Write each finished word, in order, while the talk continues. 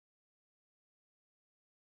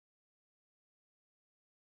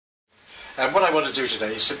And what I want to do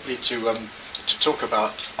today is simply to talk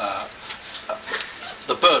about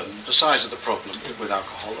the burden, the size of the problem with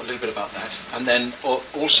alcohol, a little bit about that, and then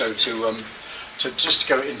also to just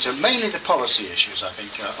go into mainly the policy issues. I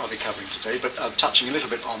think I'll be covering today, but touching a little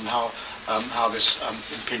bit on how this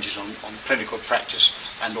impinges on clinical practice,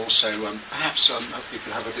 and also perhaps we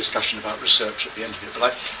could have a discussion about research at the end of it.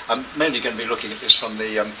 But I'm mainly going to be looking at this from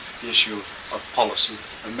the issue of policy,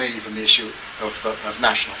 and mainly from the issue of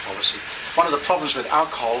national policy. One of the problems with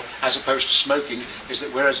alcohol, as opposed to smoking, is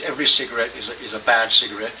that whereas every cigarette is a bad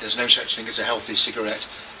cigarette, there's no such thing as a healthy cigarette.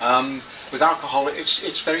 With alcohol,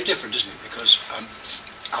 it's very different, isn't it? Because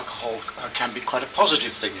alcohol can be quite a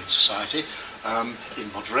positive thing in society.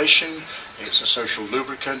 In moderation, it's a social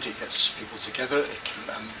lubricant. It gets people together. It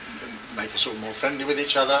can make us all more friendly with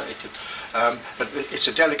each other. It can, but it's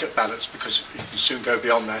a delicate balance, because you can soon go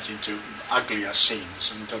beyond that into uglier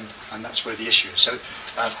scenes, and that's where the issue is. So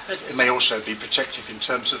it may also be protective in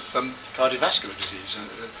terms of cardiovascular disease.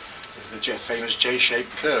 The famous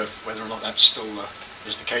J-shaped curve, whether or not that's still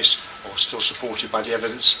is the case or still supported by the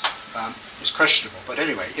evidence, is questionable. But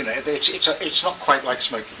anyway, it's not quite like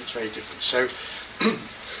smoking. It's very different. So,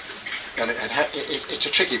 and it's a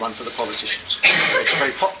tricky one for the politicians. It's a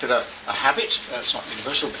very popular habit. It's not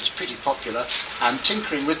universal, but it's pretty popular. And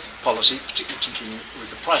tinkering with policy, particularly tinkering with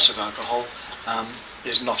the price of alcohol,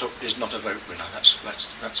 is not a vote winner.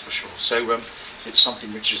 That's for sure. So it's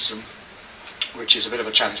something which is a bit of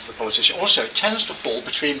a challenge for the politician. Also, it tends to fall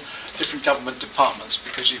between different government departments,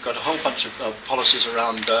 because you've got a whole bunch of policies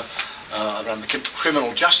around the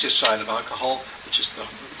criminal justice side of alcohol, which is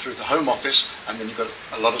through the Home Office, and then you've got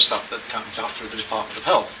a lot of stuff that comes out through the Department of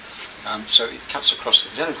Health. So it cuts across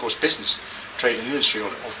things. Then, of course, business, trade and industry,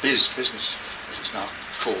 or business, as it's now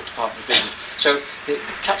called, Department of Business. So it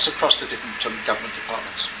cuts across the different government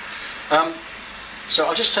departments. So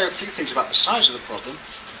I'll just say a few things about the size of the problem,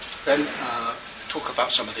 then talk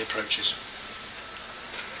about some of the approaches.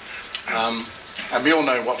 And we all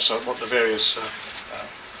know what the various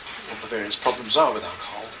problems are with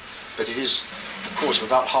alcohol, but it is, of course,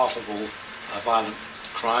 about half of all violent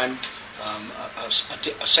crime, a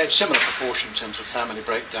similar proportion in terms of family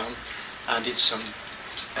breakdown, and it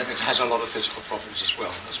has a lot of physical problems as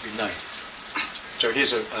well, as we know. So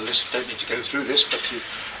here's a list. I don't need to go through this, but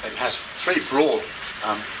it has very broad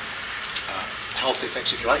health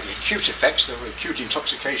effects, if you like. The acute effects, the acute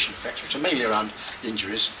intoxication effects, which are mainly around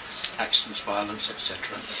injuries, accidents, violence,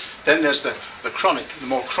 etc. Then there's the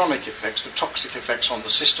more chronic effects, the toxic effects on the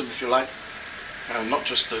system, if you like, not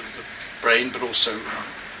just the brain, but also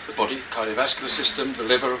the body, cardiovascular system, the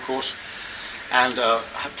liver, of course, and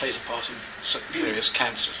plays a part in various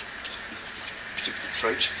cancers, particularly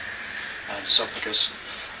throat and esophagus.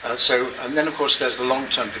 And then, of course, there's the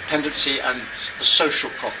long-term dependency and the social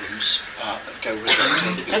problems that go with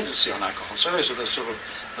long-term dependency on alcohol. So those are the sort of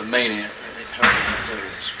the main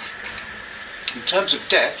areas. In terms of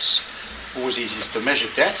deaths, always easiest to measure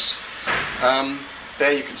deaths.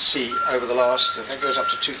 There you can see over the last, that goes up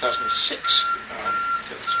to 2006,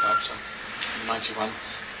 it's about 91,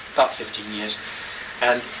 about 15 years.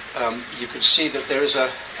 And you can see that there is a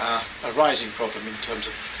rising problem in terms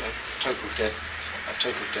of total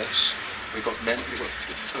deaths. We've got men, we've got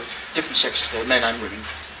different sexes there, men and women.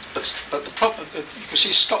 But the problem, you can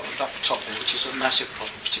see Scotland up the top there, which is a massive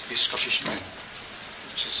problem, particularly Scottish men,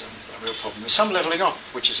 which is a real problem. There's some levelling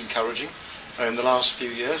off, which is encouraging in the last few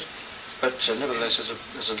years, but nevertheless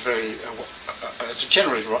there's a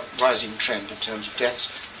generally rising trend in terms of deaths,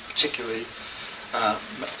 particularly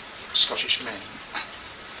Scottish men.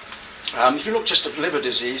 If you look just at liver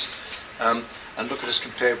disease and look at us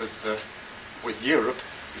compared with Europe,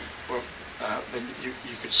 well, then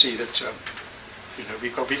you could see that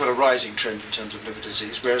we've got a rising trend in terms of liver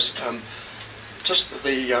disease, whereas just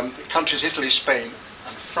the countries Italy, Spain,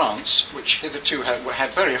 and France, which hitherto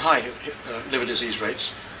had very high liver disease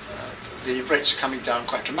rates, the rates are coming down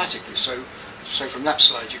quite dramatically. So from that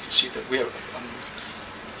slide, you can see that we're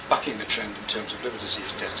bucking the trend in terms of liver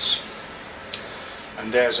disease deaths.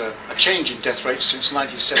 And there's a change in death rates since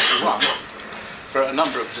 1971 for a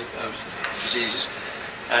number of diseases,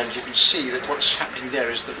 and you can see that what's happening there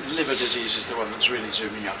is that liver disease is the one that's really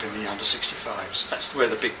zooming up in the under 65s. That's where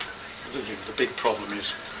the big problem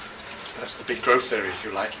is. That's the big growth area, if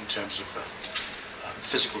you like, in terms of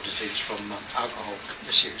physical disease from alcohol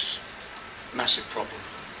misuse. Massive problem.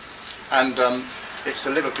 And it's the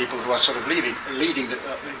liver people who are sort of in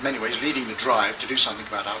many ways leading the drive to do something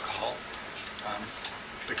about alcohol,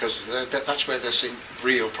 because that's where they're seeing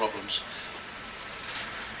real problems.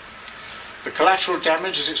 The collateral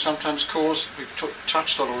damage, as it's sometimes caused, we've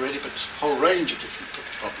touched on already, but a whole range of different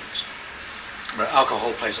problems. where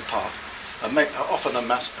alcohol plays a part, often a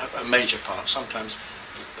major part. Sometimes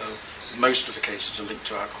most of the cases are linked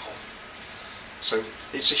to alcohol. So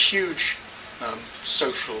it's a huge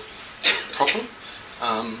social problem.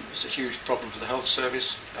 It's a huge problem for the health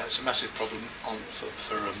service. It's a massive problem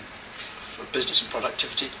for business and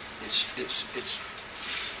productivity.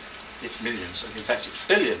 It's millions, and in fact it's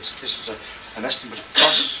billions. This is an estimate of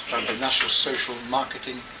costs by the National Social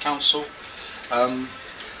Marketing Council.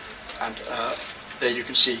 There you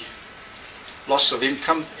can see loss of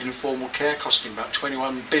income, informal care, costing about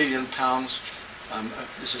 £21 billion.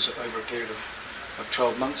 This is over a period of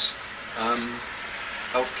 12 months.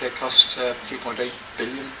 Healthcare costs 3.8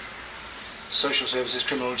 billion. Social services,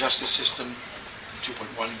 criminal justice system,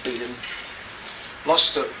 2.1 billion.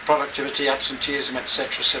 Lost productivity, absenteeism,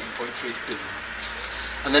 etc., 7.3 billion.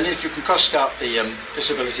 And then if you can cost out the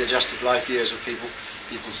disability-adjusted life years of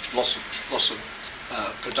people's loss of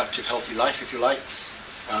productive, healthy life, if you like,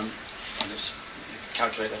 and you can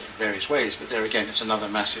calculate that in various ways, but there again, it's another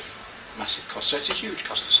massive cost. So it's a huge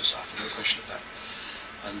cost to society, no question of that.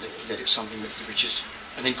 And yet it's something which is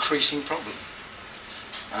an increasing problem.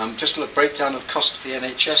 Just a breakdown of cost of the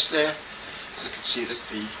NHS there. You can see that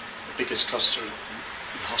the biggest costs are in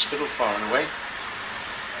hospital, far and away.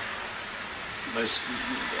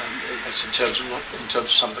 That's in terms of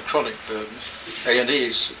some of the chronic burdens. A&E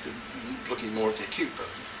is looking more at the acute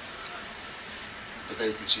burden. But there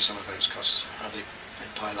you can see some of those costs, how they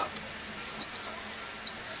pile up.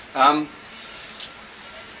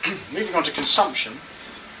 Moving on to consumption,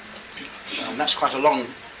 and that's quite a long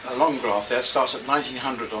graph there. It starts at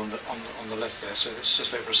 1900 on the left there, so that's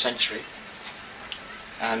just over a century.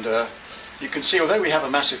 And you can see, although we have a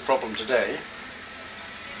massive problem today,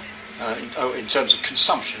 in terms of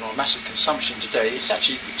consumption, or massive consumption today, it is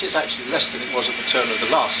actually less than it was at the turn of the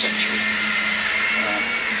last century,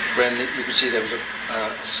 when you can see there was a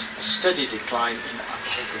steady decline in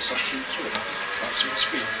alcohol consumption. Sorry about this, I can't see the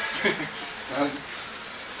screen.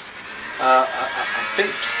 A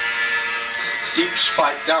big, deep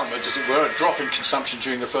spike downwards, as it were, a drop in consumption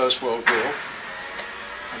during the First World War,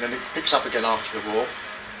 and then it picks up again after the war,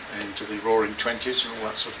 into the Roaring Twenties and all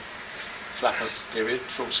that sort of flapper period,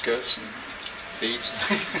 short skirts and beads,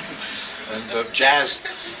 and jazz,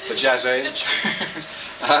 the jazz age.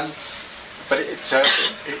 But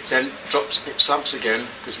it then drops, it slumps again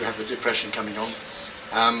because we have the Depression coming on,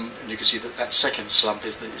 and you can see that second slump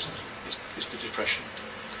is the Depression,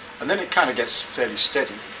 and then it kind of gets fairly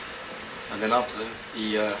steady, and then after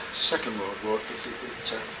the Second World War,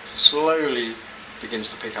 it slowly begins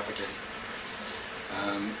to pick up again.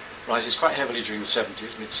 Rises quite heavily during the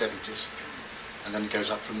 70s, mid-70s, and then it goes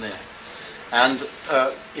up from there. And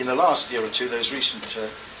in the last year or two, those recent, you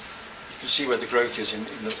can see where the growth is in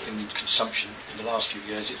consumption in the last few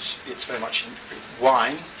years. It's very much in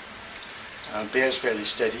wine. Beer's fairly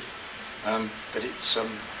steady, but it's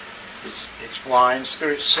wine.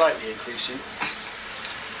 Spirits slightly increasing,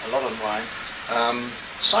 a lot on wine.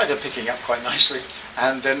 Cider picking up quite nicely.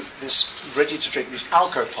 And then this ready-to-drink, these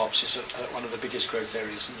alco-pops is one of the biggest growth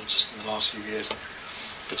areas just in the last few years,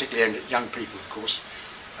 particularly aimed at young people, of course.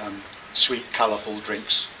 Sweet, colourful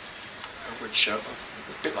drinks, which are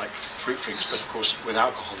a bit like fruit drinks, but of course with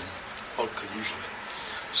alcohol in, vodka usually.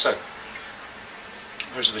 So,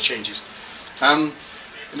 those are the changes. And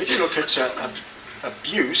if you look at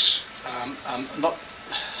abuse, not...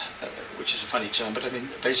 which is a funny term, but I mean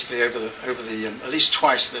basically over the at least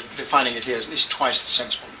twice, defining it here as at least twice the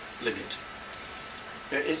sensible limit.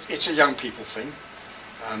 It's a young people thing.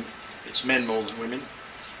 It's men more than women.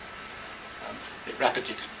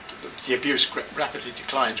 The abuse rapidly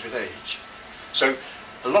declines with age. So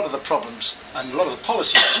a lot of the problems and a lot of the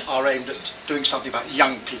policies are aimed at doing something about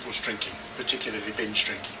young people's drinking, particularly binge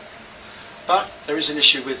drinking. But there is an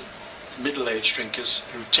issue with middle-aged drinkers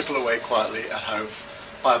who tipple away quietly at home,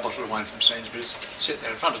 buy a bottle of wine from Sainsbury's, sit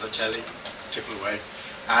there in front of the telly, tipple away.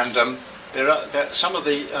 And some of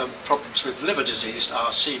the problems with liver disease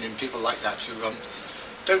are seen in people like that who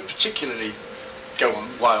don't particularly go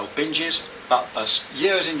on wild binges, but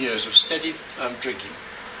years and years of steady drinking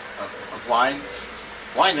of wine.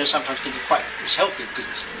 Wine they sometimes think is healthy because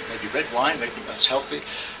it's maybe red wine, they think that's healthy.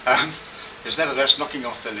 It's nevertheless knocking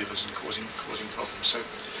off their livers and causing problems. So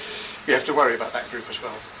we have to worry about that group as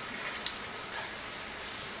well.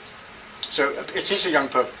 So it is a young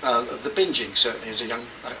the binging certainly is a young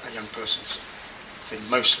person's thing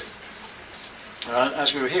mostly.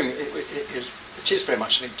 As we were hearing, it is very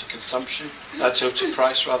much linked to consumption, to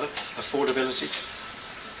price rather, affordability.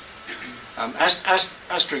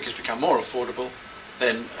 As drinkers become more affordable,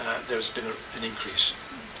 then there's been an increase.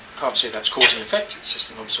 Can't say that's cause and effect; it's just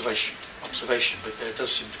an observation. observation, but there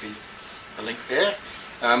does seem to be a link there.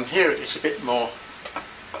 Here it's a bit more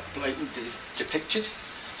blatantly depicted,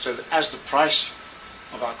 so that as the price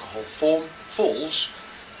of alcohol falls,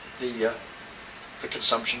 the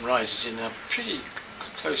consumption rises in a pretty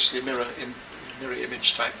closely mirror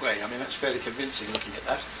image type way. I mean, that's fairly convincing looking at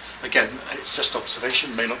that. Again, it's just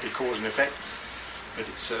observation, may not be cause and effect, but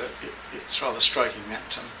it's rather striking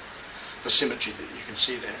that the symmetry that you can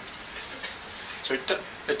see there. So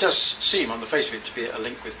it does seem on the face of it to be a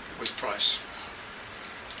link with price.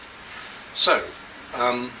 So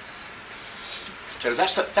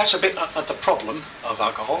that's a bit of the problem of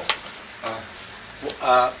alcohol.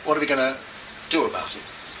 What are we going to do about it?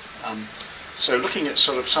 So looking at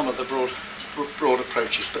sort of some of the broad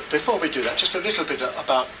approaches, but before we do that, just a little bit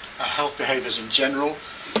about health behaviours in general,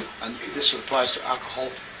 and this sort of applies to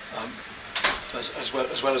alcohol as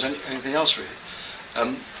well as anything else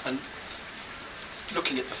really. And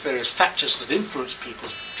looking at the various factors that influence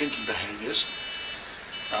people's drinking behaviours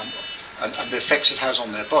and the effects it has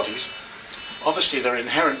on their bodies. Obviously, there are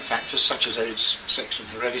inherent factors such as age, sex, and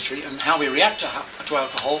hereditary, and how we react to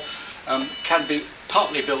alcohol can be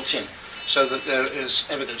partly built in, so that there is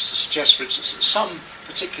evidence to suggest, for instance, that some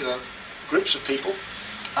particular groups of people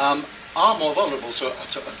are more vulnerable to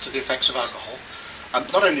the effects of alcohol,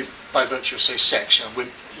 not only by virtue of, say, sex.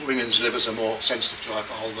 Women's livers are more sensitive to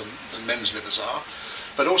alcohol than men's livers are,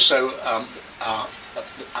 but also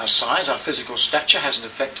our size, our physical stature has an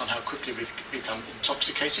effect on how quickly we become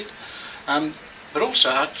intoxicated. But also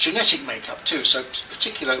our genetic makeup too. So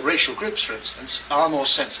particular racial groups, for instance, are more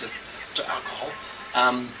sensitive to alcohol,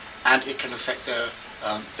 and it can affect their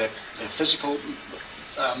physical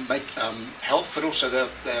health, but also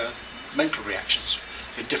their mental reactions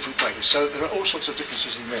in different ways. So there are all sorts of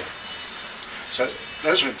differences in there. So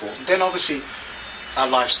those are important. Then obviously our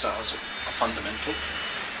lifestyles are fundamental,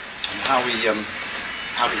 and how we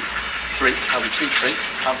drink, how we treat drink,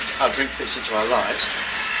 how drink fits into our lives.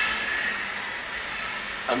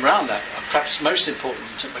 And around that, perhaps most important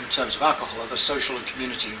in terms of alcohol are the social and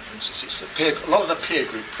community influences. It's a lot of the peer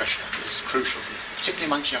group pressure is crucial, particularly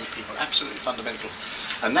amongst young people, absolutely fundamental.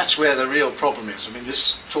 And that's where the real problem is. I mean,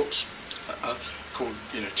 this talk's called,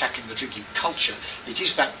 tackling the drinking culture. It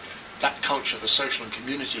is that culture, the social and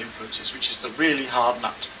community influences, which is the really hard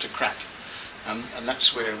nut to crack. And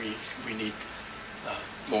that's where we need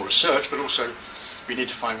more research, but also we need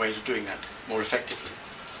to find ways of doing that more effectively.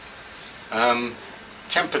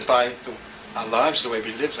 Tempered by our lives, the way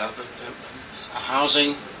we live, our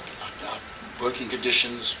housing, our working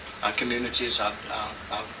conditions, our communities, our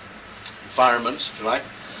environments, if you like,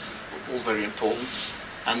 all very important.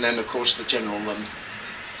 And then, of course, the general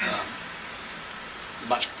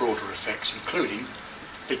much broader effects, including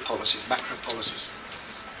big policies, macro policies,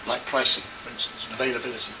 like pricing, for instance, and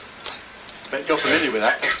availability. But you're familiar with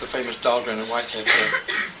that. That's the famous Dahlgren and Whitehead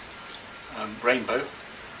rainbow,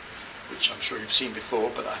 which I'm sure you've seen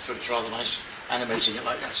before, but I thought it's rather nice animating it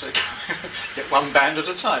like that, so you can get one band at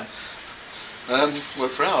a time.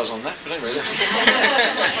 Work for hours on that, but anyway.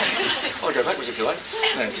 I'll go backwards if you like.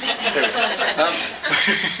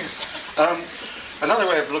 No, another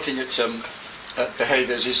way of looking at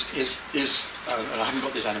behaviours is and I haven't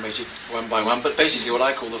got this animated one by one, but basically what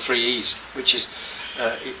I call the 3 E's, which is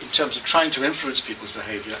in terms of trying to influence people's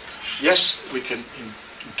behaviour. Yes, we can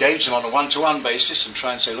engage them on a one-to-one basis and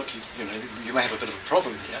try and say, look, you may have a bit of a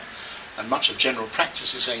problem here, and much of general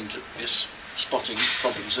practice is aimed at this, spotting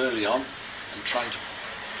problems early on and trying to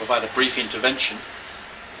provide a brief intervention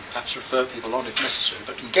and perhaps refer people on if necessary.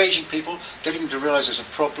 But engaging people, getting them to realise there's a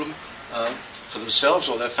problem for themselves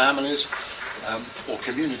or their families or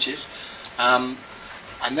communities, and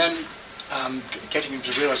then getting them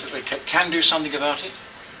to realise that they can do something about it.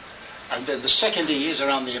 And then the second E is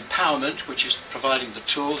around the empowerment, which is providing the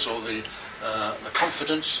tools or the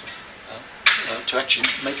confidence to actually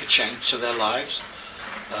make a change to their lives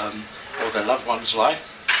or their loved one's life,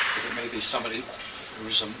 if it may be somebody who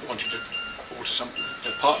is wanting to alter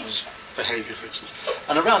their partner's behaviour, for instance.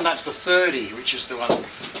 And around that, the third E, which is the one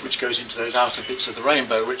which goes into those outer bits of the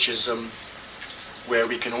rainbow, which is where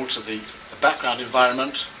we can alter the background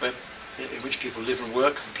environment in which people live and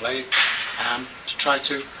work and play, to try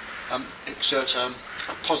to exert a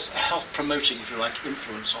health-promoting, if you like,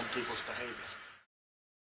 influence on people's behaviour.